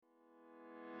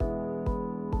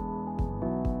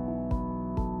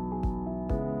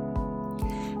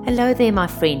Hello there, my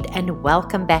friend, and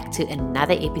welcome back to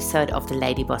another episode of the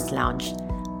Lady Boss Lounge.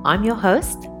 I'm your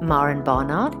host, Maren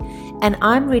Barnard, and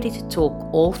I'm ready to talk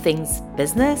all things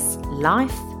business,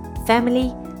 life, family,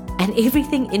 and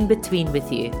everything in between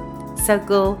with you. So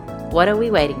girl, what are we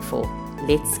waiting for?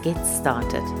 Let's get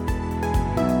started.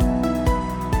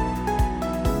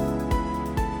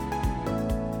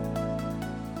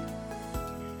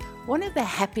 One of the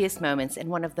happiest moments and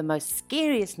one of the most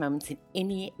scariest moments in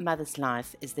any mother's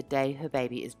life is the day her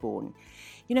baby is born.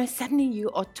 You know, suddenly you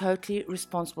are totally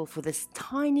responsible for this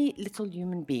tiny little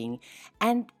human being,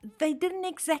 and they didn't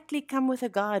exactly come with a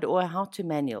guide or a how-to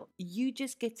manual. You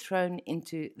just get thrown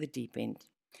into the deep end.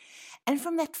 And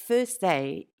from that first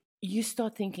day, you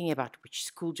start thinking about which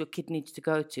school your kid needs to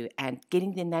go to and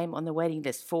getting their name on the waiting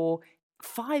list for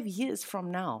 5 years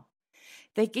from now.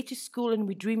 They get to school and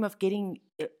we dream of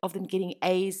them getting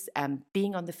A's,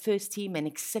 being on the first team and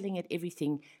excelling at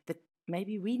everything that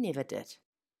maybe we never did.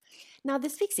 Now,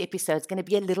 this week's episode is going to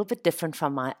be a little bit different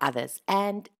from my others,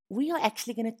 and we are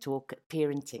actually going to talk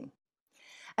parenting.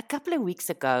 A couple of weeks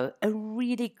ago, a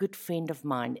really good friend of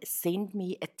mine sent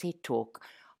me a TED Talk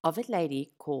of a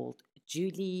lady called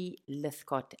Julie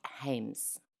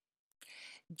Lythcott-Haims.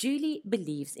 Julie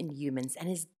believes in humans and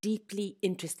is deeply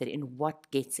interested in what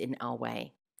gets in our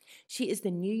way. She is the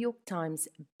New York Times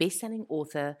bestselling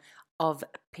author of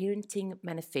Parenting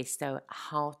Manifesto,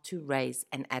 How to Raise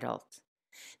an Adult.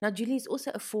 Now, Julie is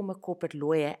also a former corporate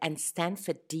lawyer and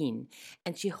Stanford dean,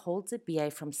 and she holds a BA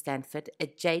from Stanford, a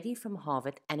JD from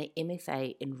Harvard, and an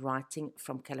MFA in writing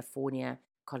from California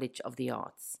College of the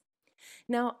Arts.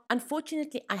 Now,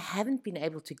 unfortunately, I haven't been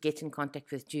able to get in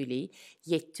contact with Julie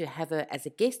yet to have her as a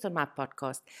guest on my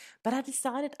podcast, but I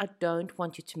decided I don't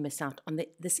want you to miss out on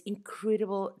this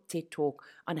incredible TED Talk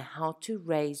on how to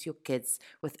raise your kids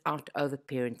without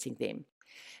overparenting them.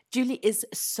 Julie is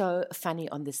so funny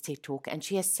on this TED Talk, and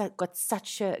she has got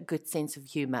such a good sense of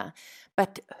humor,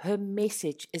 but her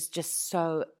message is just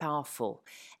so powerful.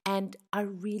 And I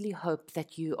really hope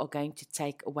that you are going to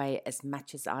take away as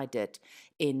much as I did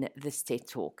in this TED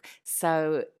Talk.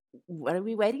 So what are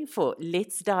we waiting for?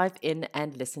 Let's dive in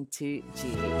and listen to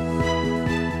Julie.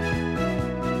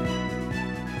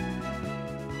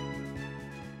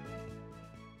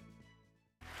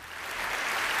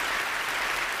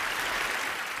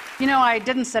 You know, I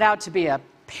didn't set out to be a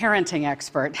parenting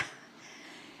expert.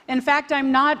 In fact,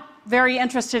 I'm not very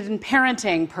interested in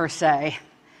parenting per se.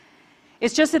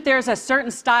 It's just that there's a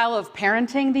certain style of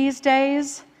parenting these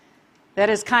days that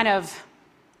is kind of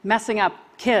messing up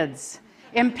kids,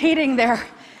 impeding their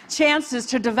chances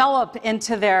to develop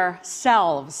into their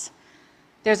selves.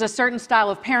 There's a certain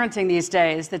style of parenting these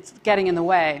days that's getting in the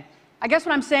way. I guess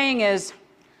what I'm saying is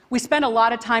we spend a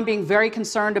lot of time being very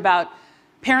concerned about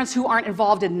parents who aren't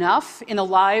involved enough in the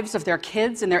lives of their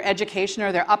kids and their education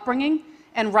or their upbringing,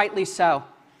 and rightly so.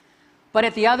 But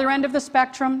at the other end of the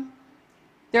spectrum,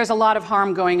 there's a lot of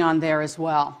harm going on there as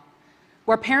well,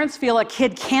 where parents feel a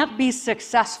kid can't be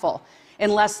successful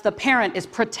unless the parent is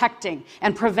protecting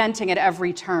and preventing at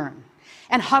every turn,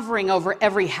 and hovering over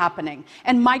every happening,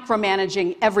 and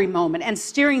micromanaging every moment, and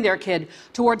steering their kid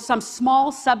towards some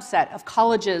small subset of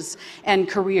colleges and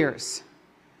careers.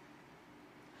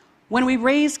 When we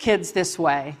raise kids this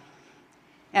way,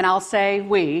 and I'll say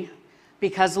we,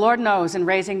 because Lord knows in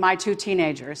raising my 2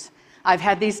 teenagers, I've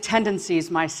had these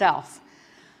tendencies myself,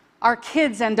 our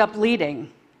kids end up leading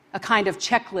a kind of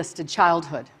checklisted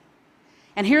childhood.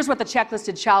 And here's what the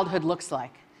checklisted childhood looks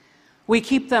like. We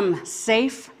keep them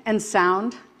safe and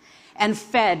sound and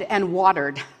fed and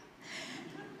watered.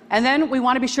 And then we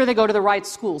want to be sure they go to the right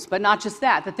schools, but not just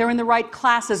that they're in the right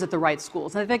classes at the right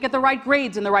schools, and that they get the right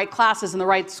grades in the right classes in the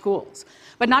right schools.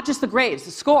 But not just the grades,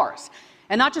 the scores.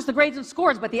 And not just the grades and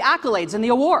scores, but the accolades and the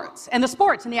awards, and the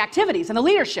sports and the activities and the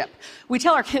leadership. We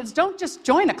tell our kids, don't just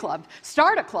join a club,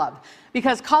 start a club,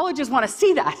 because colleges want to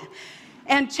see that.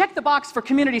 And check the box for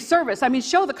community service. I mean,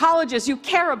 show the colleges you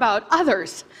care about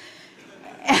others.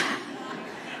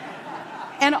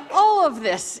 And all of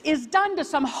this is done to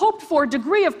some hoped-for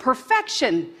degree of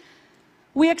perfection.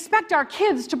 We expect our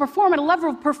kids to perform at a level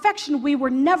of perfection we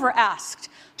were never asked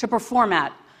to perform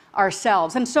at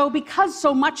ourselves. And so because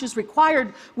so much is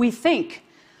required, we think,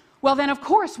 well, then of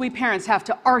course we parents have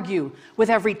to argue with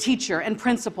every teacher and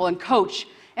principal and coach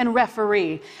and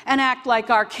referee and act like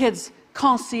our kids'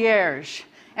 concierge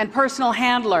and personal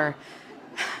handler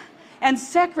and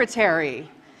secretary.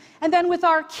 And then with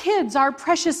our kids, our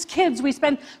precious kids, we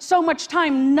spend so much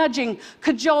time nudging,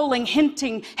 cajoling,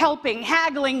 hinting, helping,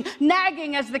 haggling,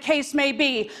 nagging, as the case may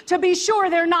to be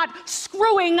sure they're not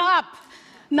screwing up,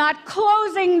 not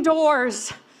closing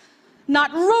doors,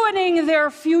 not ruining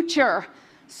their future,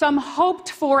 some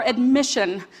hoped-for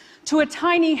admission to a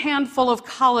tiny handful of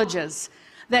colleges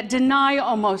that deny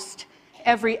almost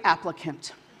every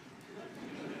applicant.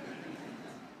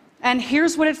 And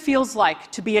here's what it feels like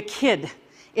to be a kid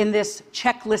in this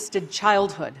checklisted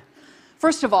childhood.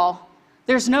 First of all,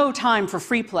 there's no time for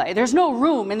free play. There's no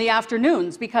room in the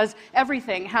afternoons because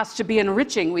everything has to be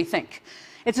enriching, we think.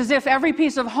 It's as if every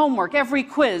piece of homework, every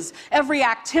quiz, every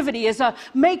activity is a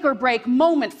make or break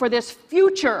moment for this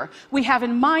future we have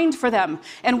in mind for them.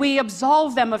 And we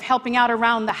absolve them of helping out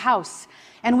around the house.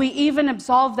 And we even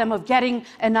absolve them of getting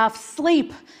enough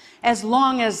sleep as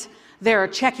long as they're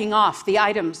checking off the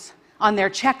items on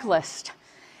their checklist.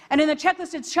 And in the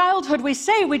checklisted childhood, we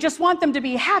say we just want them to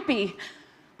be happy.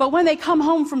 But when they come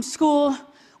home from school,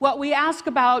 what we ask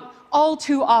about all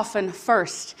too often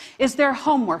first is their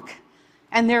homework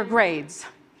and their grades.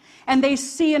 And they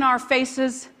see in our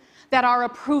faces that our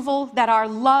approval, that our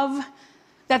love,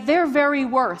 that their very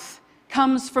worth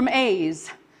comes from A's.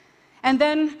 And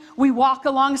then we walk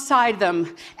alongside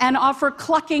them and offer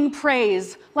clucking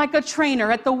praise like a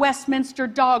trainer at the Westminster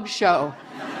Dog Show,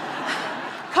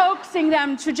 coaxing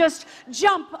them to just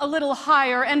jump a little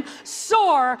higher and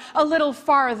soar a little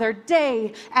farther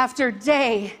day after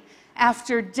day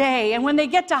after day. And when they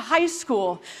get to high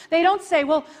school, they don't say,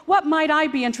 well, what might I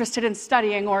be interested in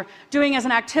studying or doing as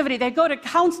an activity? They go to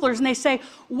counselors and they say,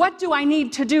 what do I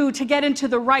need to do to get into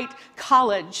the right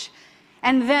college?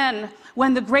 And then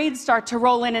when the grades start to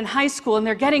roll in high school and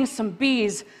they're getting some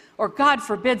B's or, God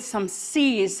forbid, some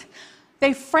C's,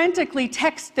 they frantically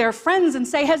text their friends and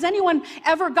say, has anyone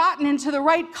ever gotten into the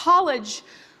right college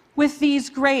with these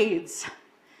grades?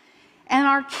 And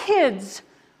our kids,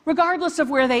 regardless of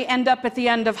where they end up at the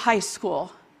end of high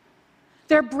school,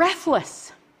 they're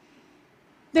breathless,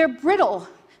 they're brittle,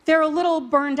 they're a little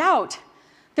burned out,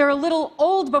 they're a little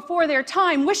old before their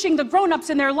time, wishing the grown-ups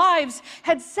in their lives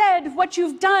had said, what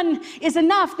you've done is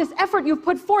enough, this effort you've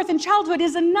put forth in childhood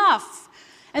is enough.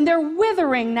 And they're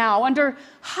withering now under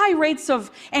high rates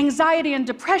of anxiety and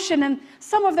depression, and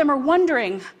some of them are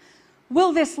wondering,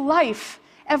 will this life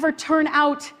ever turn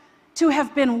out to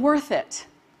have been worth it?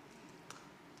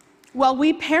 Well,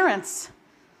 we parents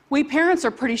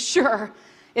are pretty sure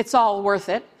it's all worth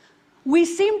it. We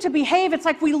seem to behave, it's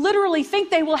like we literally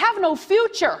think they will have no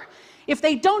future if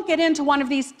they don't get into one of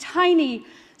these tiny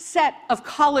set of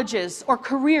colleges or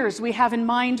careers we have in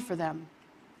mind for them.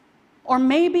 Or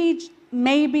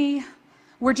maybe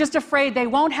we're just afraid they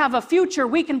won't have a future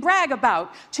we can brag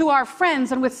about to our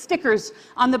friends and with stickers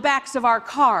on the backs of our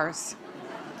cars.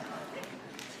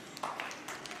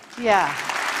 Yeah.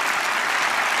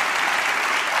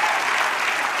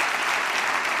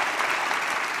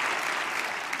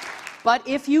 But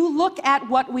if you look at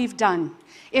what we've done,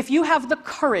 if you have the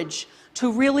courage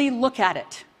to really look at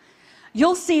it,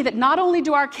 you'll see that not only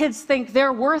do our kids think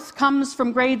their worth comes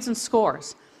from grades and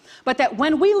scores, but that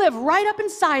when we live right up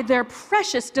inside their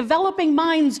precious developing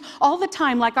minds all the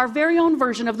time, like our very own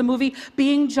version of the movie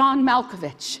Being John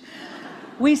Malkovich,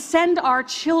 we send our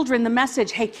children the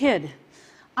message, hey kid,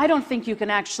 I don't think you can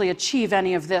actually achieve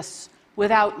any of this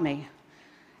without me.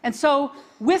 And so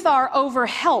with our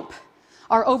overhelp,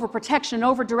 our overprotection,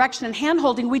 overdirection, and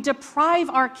handholding, we deprive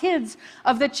our kids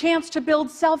of the chance to build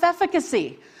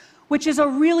self-efficacy, which is a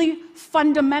really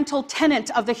fundamental tenet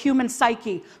of the human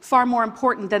psyche, far more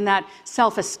important than that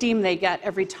self-esteem they get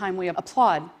every time we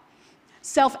applaud.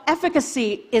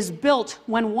 Self-efficacy is built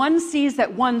when one sees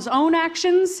that one's own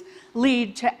actions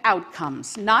lead to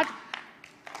outcomes, not...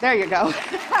 There you go.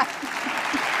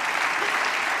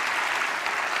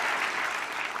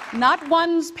 Not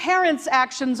one's parents'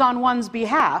 actions on one's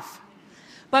behalf,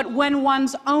 but when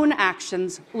one's own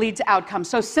actions lead to outcomes.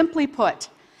 So simply put,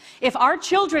 if our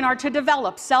children are to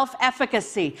develop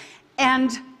self-efficacy,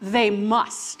 and they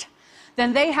must,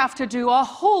 then they have to do a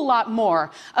whole lot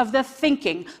more of the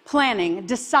thinking, planning,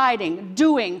 deciding,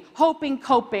 doing, hoping,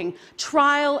 coping,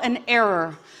 trial and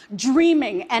error,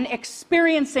 dreaming and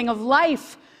experiencing of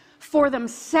life for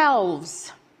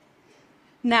themselves.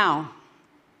 Now,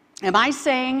 am I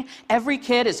saying every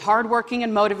kid is hardworking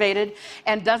and motivated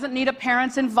and doesn't need a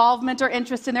parent's involvement or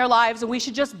interest in their lives and we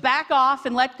should just back off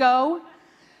and let go?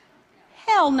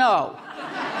 Hell no.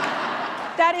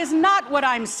 That is not what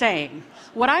I'm saying.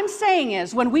 What I'm saying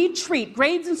is when we treat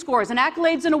grades and scores and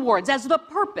accolades and awards as the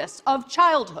purpose of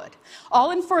childhood,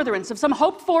 all in furtherance of some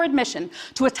hoped-for admission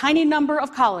to a tiny number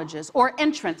of colleges or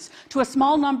entrance to a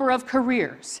small number of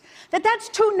careers, that's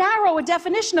too narrow a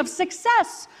definition of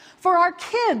success for our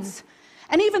kids.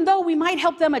 And even though we might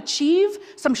help them achieve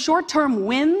some short-term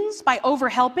wins by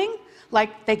overhelping,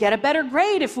 like they get a better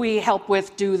grade if we help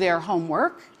with do their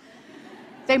homework,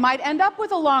 They might end up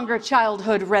with a longer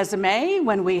childhood resume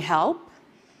when we help.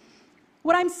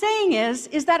 What I'm saying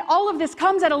is that all of this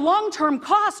comes at a long-term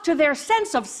cost to their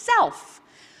sense of self.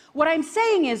 What I'm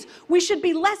saying is we should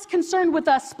be less concerned with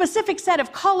a specific set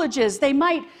of colleges they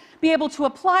might be able to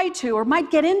apply to or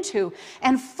might get into,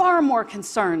 and far more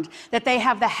concerned that they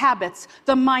have the habits,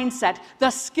 the mindset, the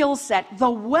skill set, the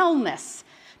wellness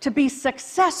to be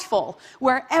successful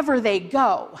wherever they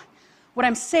go. What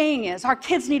I'm saying is our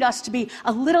kids need us to be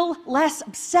a little less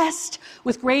obsessed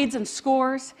with grades and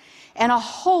scores and a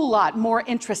whole lot more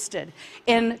interested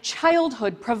in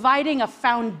childhood providing a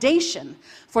foundation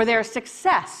for their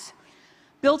success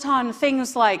built on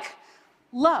things like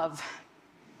love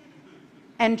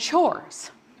and chores.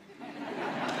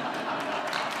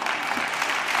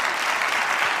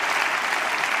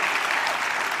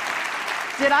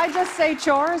 Did I just say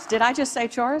chores? Did I just say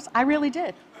chores? I really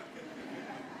did.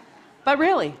 But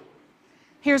really,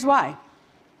 here's why.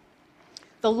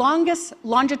 The longest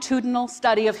longitudinal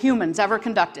study of humans ever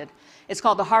conducted is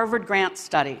called the Harvard Grant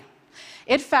Study.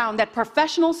 It found that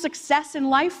professional success in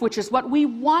life, which is what we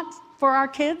want for our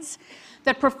kids,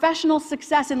 that professional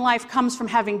success in life comes from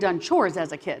having done chores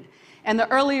as a kid. And the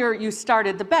earlier you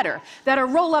started, the better. That a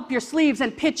roll up your sleeves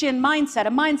and pitch in mindset,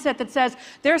 a mindset that says,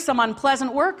 there's some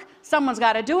unpleasant work, someone's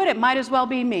got to do it, it might as well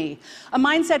be me. A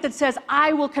mindset that says,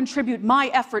 I will contribute my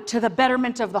effort to the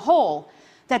betterment of the whole.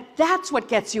 That's what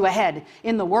gets you ahead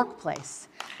in the workplace.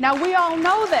 Now, we all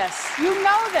know this. You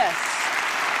know this.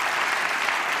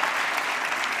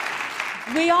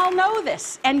 We all know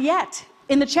this. And yet,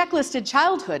 in the checklisted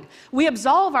childhood, we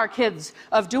absolve our kids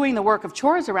of doing the work of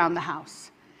chores around the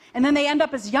house. And then they end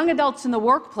up as young adults in the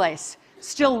workplace,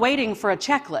 still waiting for a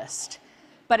checklist.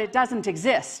 But it doesn't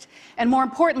exist. And more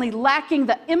importantly, lacking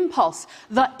the impulse,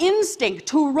 the instinct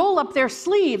to roll up their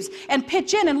sleeves and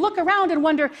pitch in and look around and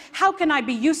wonder, how can I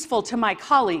be useful to my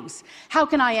colleagues? How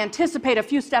can I anticipate a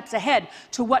few steps ahead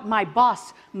to what my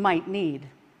boss might need?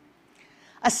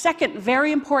 A second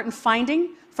very important finding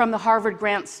from the Harvard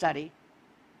Grant Study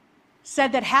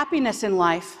said that happiness in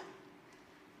life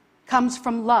comes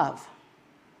from love.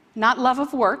 Not love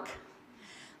of work,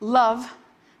 love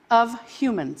of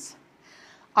humans.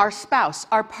 Our spouse,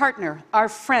 our partner, our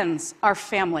friends, our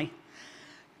family.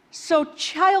 So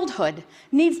childhood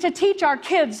needs to teach our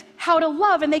kids how to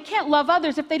love, and they can't love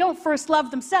others if they don't first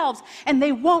love themselves, and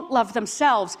they won't love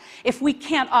themselves if we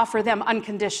can't offer them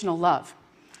unconditional love.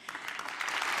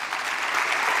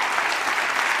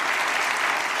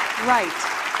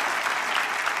 Right.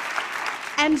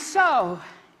 And so,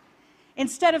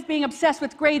 instead of being obsessed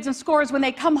with grades and scores when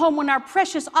they come home, when our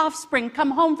precious offspring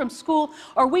come home from school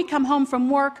or we come home from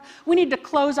work, we need to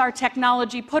close our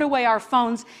technology, put away our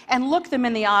phones, and look them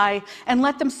in the eye and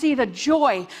let them see the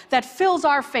joy that fills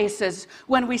our faces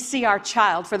when we see our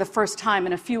child for the first time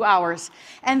in a few hours.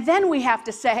 And then we have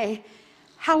to say,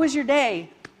 how was your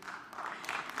day?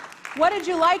 What did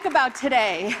you like about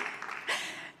today?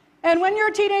 And when your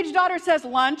teenage daughter says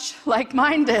lunch, like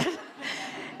mine did,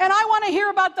 and I want to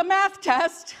hear about the math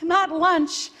test, not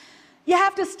lunch, you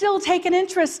have to still take an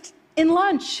interest in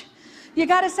lunch. You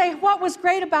got to say, what was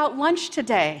great about lunch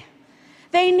today?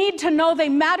 They need to know they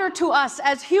matter to us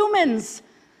as humans,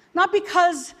 not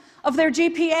because of their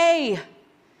GPA.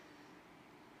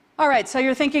 All right, so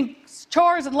you're thinking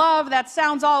chores and love, that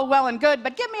sounds all well and good,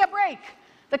 but give me a break.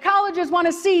 The colleges want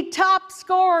to see top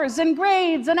scores and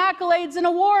grades and accolades and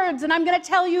awards, and I'm going to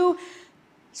tell you,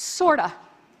 sorta.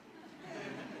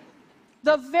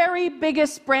 The very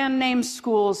biggest brand name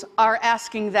schools are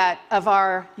asking that of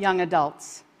our young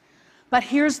adults. But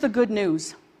here's the good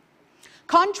news.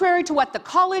 Contrary to what the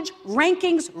college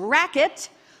rankings racket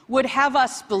would have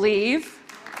us believe,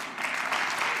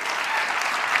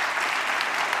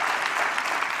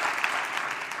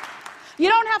 you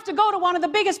don't have to go to one of the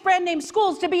biggest brand name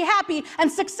schools to be happy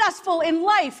and successful in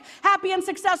life. Happy and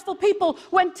successful people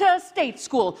went to state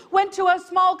school, went to a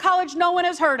small college no one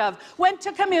has heard of, went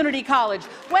to community college,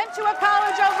 went to a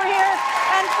college over here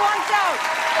and flunked out.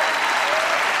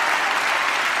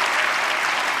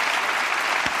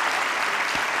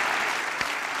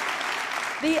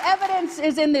 The evidence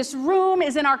is in this room,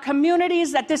 is in our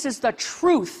communities, that this is the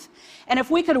truth. And if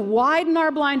we could widen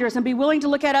our blinders and be willing to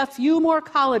look at a few more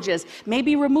colleges,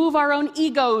 maybe remove our own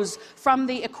egos from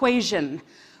the equation,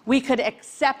 we could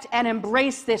accept and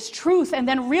embrace this truth and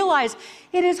then realize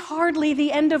it is hardly the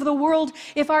end of the world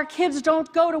if our kids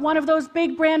don't go to one of those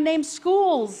big brand name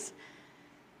schools.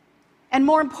 And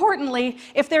more importantly,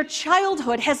 if their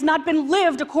childhood has not been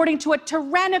lived according to a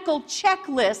tyrannical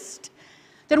checklist,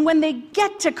 then when they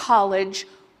get to college,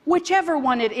 whichever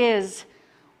one it is,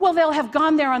 well, they'll have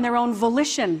gone there on their own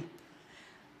volition,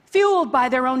 fueled by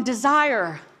their own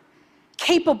desire,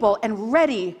 capable and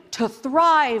ready to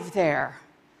thrive there.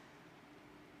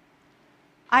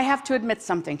 I have to admit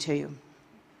something to you.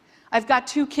 I've got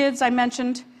 2 kids I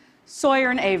mentioned, Sawyer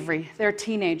and Avery. They're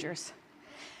teenagers.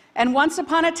 And once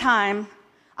upon a time,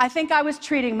 I think I was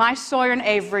treating my Sawyer and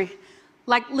Avery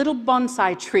like little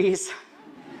bonsai trees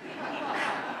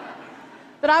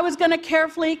that I was going to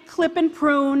carefully clip and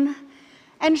prune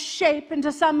and shape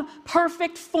into some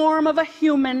perfect form of a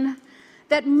human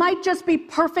that might just be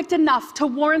perfect enough to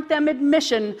warrant them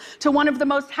admission to one of the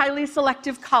most highly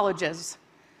selective colleges.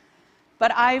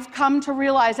 But I've come to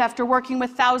realize, after working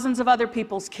with thousands of other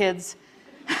people's kids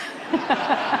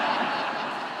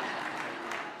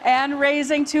and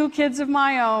raising 2 kids of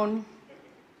my own,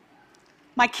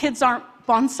 my kids aren't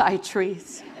bonsai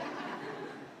trees.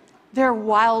 They're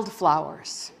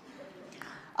wildflowers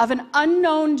of an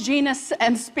unknown genus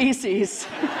and species.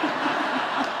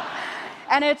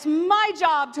 And it's my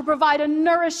job to provide a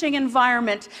nourishing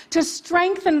environment, to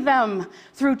strengthen them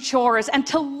through chores, and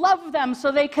to love them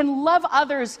so they can love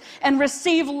others and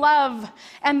receive love.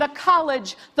 And the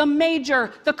college, the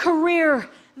major, the career,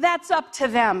 that's up to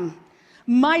them.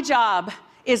 My job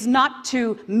is not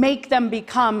to make them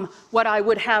become what I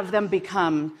would have them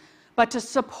become, but to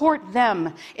support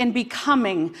them in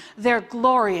becoming their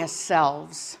glorious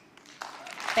selves.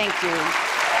 Thank you.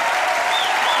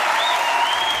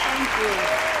 Thank you.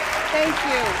 Thank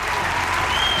you.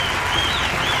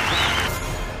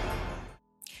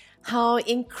 How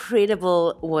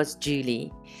incredible was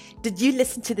Julie? Did you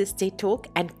listen to this TED Talk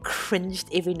and cringed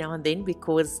every now and then?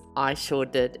 Because I sure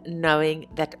did, knowing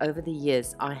that over the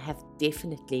years I have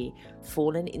definitely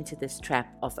fallen into this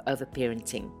trap of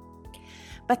overparenting.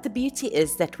 But the beauty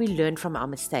is that we learn from our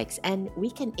mistakes, and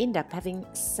we can end up having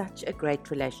such a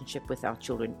great relationship with our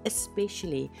children,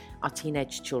 especially our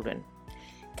teenage children.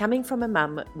 Coming from a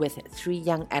mum with 3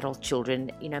 young adult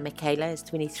children, Michaela is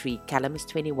 23, Callum is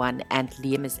 21, and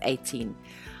Liam is 18.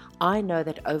 I know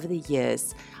that over the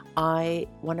years,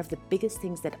 one of the biggest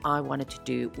things that I wanted to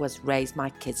do was raise my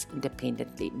kids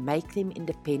independently, make them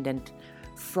independent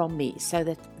from me, so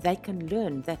that they can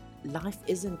learn that life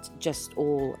isn't just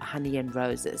all honey and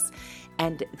roses,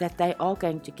 and that they are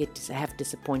going to have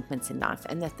disappointments in life,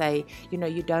 and that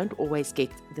you don't always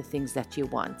get the things that you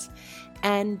want.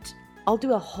 And I'll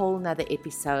do a whole nother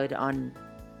episode on,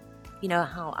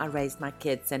 how I raised my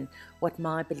kids and what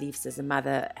my beliefs as a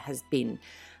mother has been.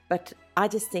 But I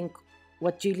just think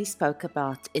what Julie spoke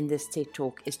about in this TED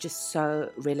Talk is just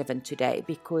so relevant today,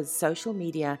 because social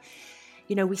media,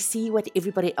 we see what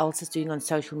everybody else is doing on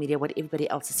social media, what everybody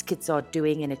else's kids are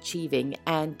doing and achieving,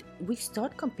 and we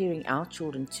start comparing our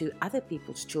children to other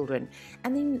people's children.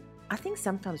 And then I think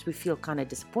sometimes we feel kind of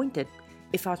disappointed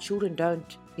if our children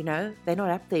don't, they're not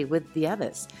up there with the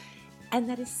others. And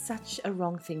that is such a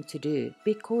wrong thing to do,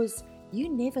 because you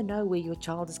never know where your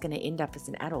child is going to end up as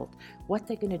an adult, what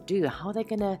they're going to do, how they're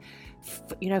going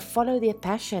to, follow their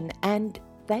passion, and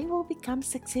they will become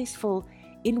successful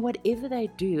in whatever they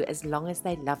do as long as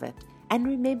they love it. And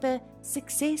remember,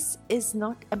 success is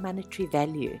not a monetary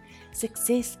value.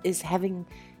 Success is having,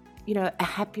 a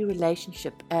happy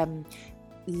relationship,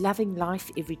 loving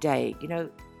life every day,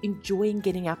 enjoying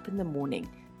getting up in the morning.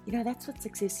 That's what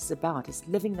success is about, is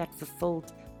living that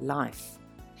fulfilled life.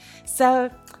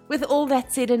 So with all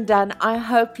that said and done, I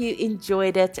hope you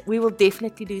enjoyed it. We will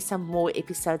definitely do some more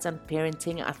episodes on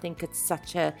parenting. I think it's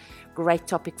such a great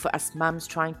topic for us mums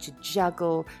trying to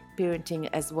juggle parenting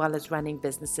as well as running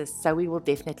businesses. So we will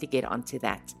definitely get onto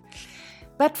that.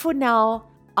 But for now,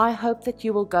 I hope that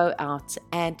you will go out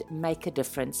and make a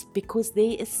difference, because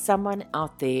there is someone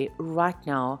out there right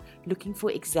now looking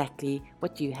for exactly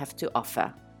what you have to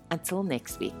offer. Until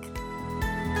next week.